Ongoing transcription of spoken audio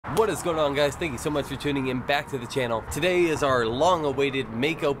What is going on, guys? Thank you so much for tuning in back to the channel. Today is our long-awaited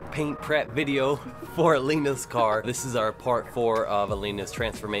Maaco paint prep video for Alina's car. This is our part 4 of Alina's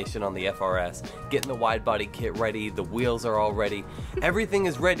transformation on the FRS. Getting the wide body kit ready, the wheels are all ready. Everything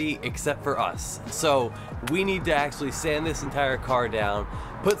is ready except for us. So we need to actually sand this entire car down,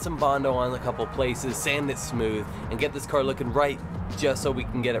 put some Bondo on a couple places, sand it smooth, and get this car looking right just so we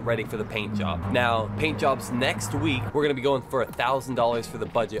can get it ready for the paint job. Now, paint jobs next week. We're gonna be going for $1,000 for the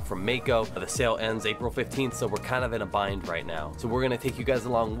budget from Maaco. The sale ends April 15th, so we're kind of in a bind right now. So we're gonna take you guys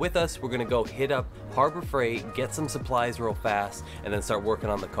along with us. We're gonna go hit up Harbor Freight, get some supplies real fast, and then start working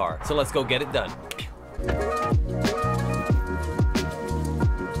on the car. So let's go get it done.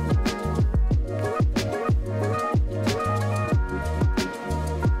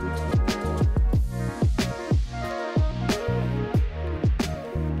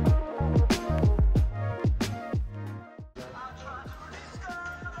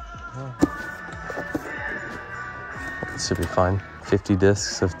 Should be fine. 50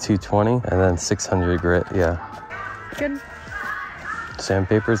 discs of 220 and then 600 grit. Yeah. Good.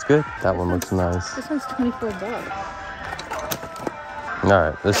 Sandpaper is good. That one looks nice. This one's 24 bucks. All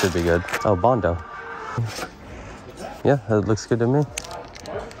right, this should be good. Oh, Bondo. Yeah, that looks good to me.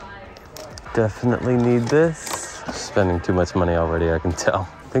 Definitely need this. Spending too much money already, I can tell.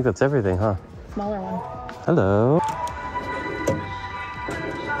 I think that's everything, huh? Smaller one. Hello.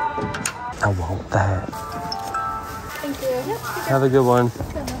 I want that. Thank you. Have a good one.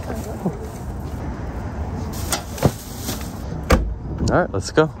 All right,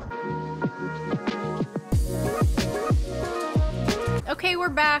 let's go. Okay, we're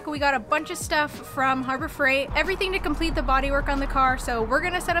back. We got a bunch of stuff from Harbor Freight. Everything to complete the bodywork on the car. So we're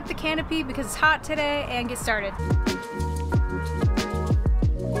gonna set up the canopy because it's hot today and get started.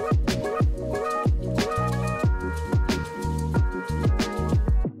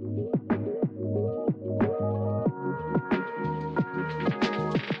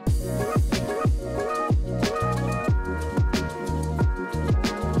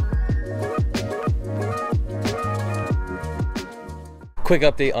 Quick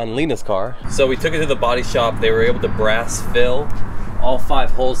update on Lena's car. So we took it to the body shop. They were able to brass fill all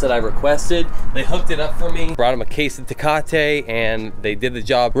 5 holes that I requested. They hooked it up for me, brought them a case of Tecate, and they did the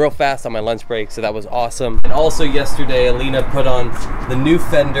job real fast on my lunch break, so that was awesome. And also yesterday, Alina put on the new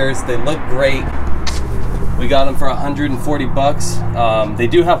fenders. They look great. We got them for 140 bucks. They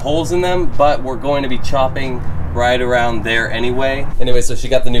do have holes in them, but we're going to be chopping right around there anyway. Anyway, so she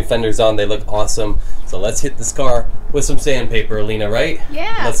got the new fenders on. They look awesome. So let's hit this car with some sandpaper, Alina, right?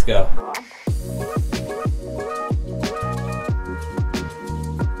 Yeah. Let's go.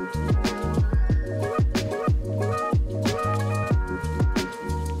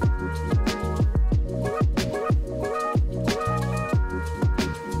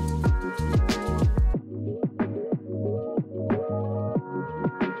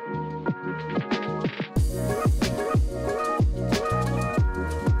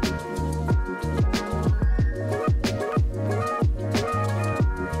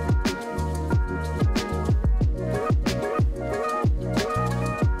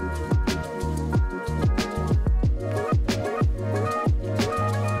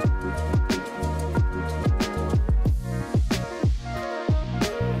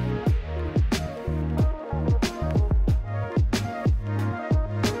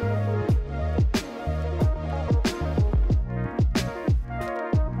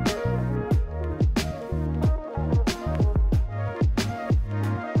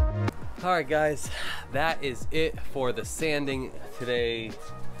 Alright guys, that is it for the sanding today.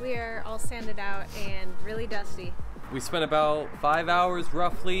 We are all sanded out and really dusty. We spent about 5 hours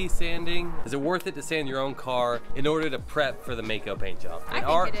roughly sanding. Is it worth it to sand your own car in order to prep for the Maaco paint job? I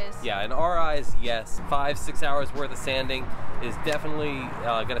think it is. Yeah, in our eyes, yes. 5-6 hours worth of sanding is definitely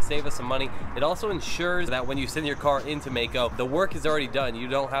gonna save us some money. It also ensures that when you send your car into Maaco, the work is already done. You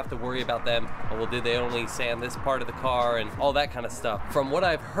don't have to worry about them. Oh, well, did they only sand this part of the car and all that kind of stuff. From what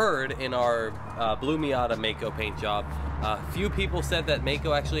I've heard in our Blue Miata Maaco paint job, a few people said that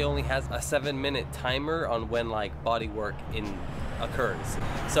Maaco actually only has a 7-minute timer on when like body work occurs.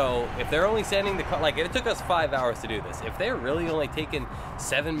 So if they're only sanding the car, like it took us 5 hours to do this. If they're really only taking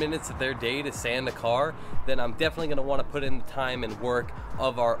 7 minutes of their day to sand a car, then I'm definitely gonna wanna put in the time and work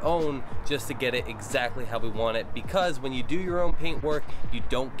of our own just to get it exactly how we want it, because when you do your own paint work, you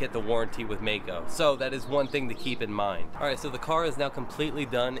don't get the warranty with Maaco. So that is one thing to keep in mind. All right, so the car is now completely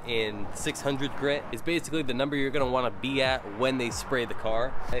done in 600 grit. It's basically the number you're gonna wanna be at when they spray the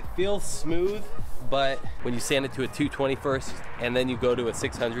car. It feels smooth, but when you sand it to a 220 first and then you go to a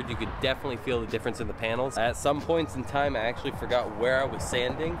 600, you can definitely feel the difference in the panels. At some points in time, I actually forgot where I was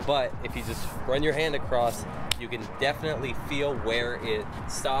sanding, but if you just run your hand across, you can definitely feel where it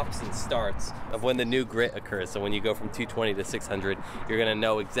stops and starts of when the new grit occurs. So when you go from 220 to 600, you're gonna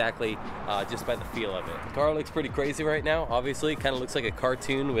know exactly just by the feel of it. The car looks pretty crazy right now. Obviously, it kind of looks like a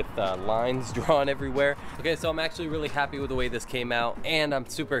cartoon with lines drawn everywhere. Okay, so I'm actually really happy with the way this came out, and I'm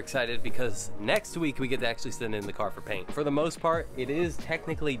super excited because next week we get to actually send in the car for paint. For the most part, it is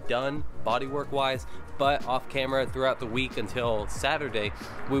technically done bodywork wise, but off camera throughout the week until Saturday,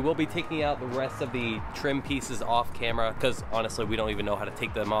 we will be taking out the rest of the trim pieces off camera because honestly, we don't even know how to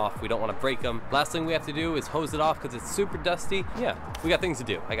take them off. We don't want to break them. Last thing we have to do is hose it off because it's super dusty. Yeah, we got things to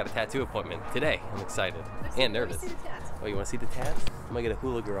do. I got a tattoo appointment today. I'm excited and nervous. Oh, you want to see the tats? I'm gonna get a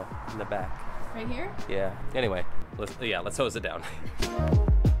hula girl in the back. Right here? Yeah. Anyway, let's hose it down.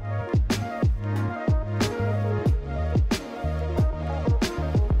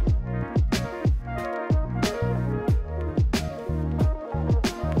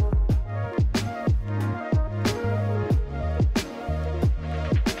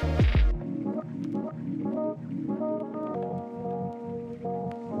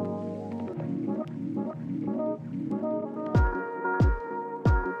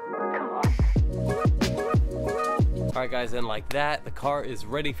 Alright guys, and like that, the car is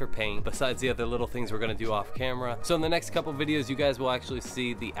ready for paint, besides the other little things we're going to do off camera. So in the next couple videos, you guys will actually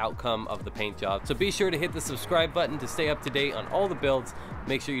see the outcome of the paint job. So be sure to hit the subscribe button to stay up to date on all the builds.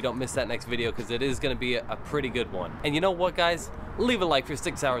 Make sure you don't miss that next video because it is going to be a pretty good one. And you know what guys? Leave a like for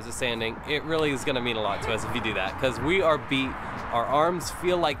 6 hours of sanding. It really is going to mean a lot to us if you do that because we are beat. Our arms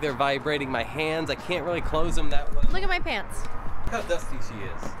feel like they're vibrating. My hands, I can't really close them that well. Look at my pants. Look how dusty she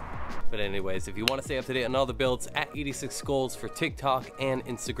is. But anyways, if you want to stay up to date on all the builds, at 86 Skulls for TikTok and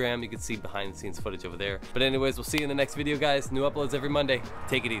Instagram, you can see behind the scenes footage over there. But anyways, we'll see you in the next video, guys. New uploads every Monday.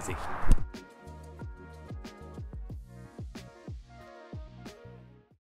 Take it easy.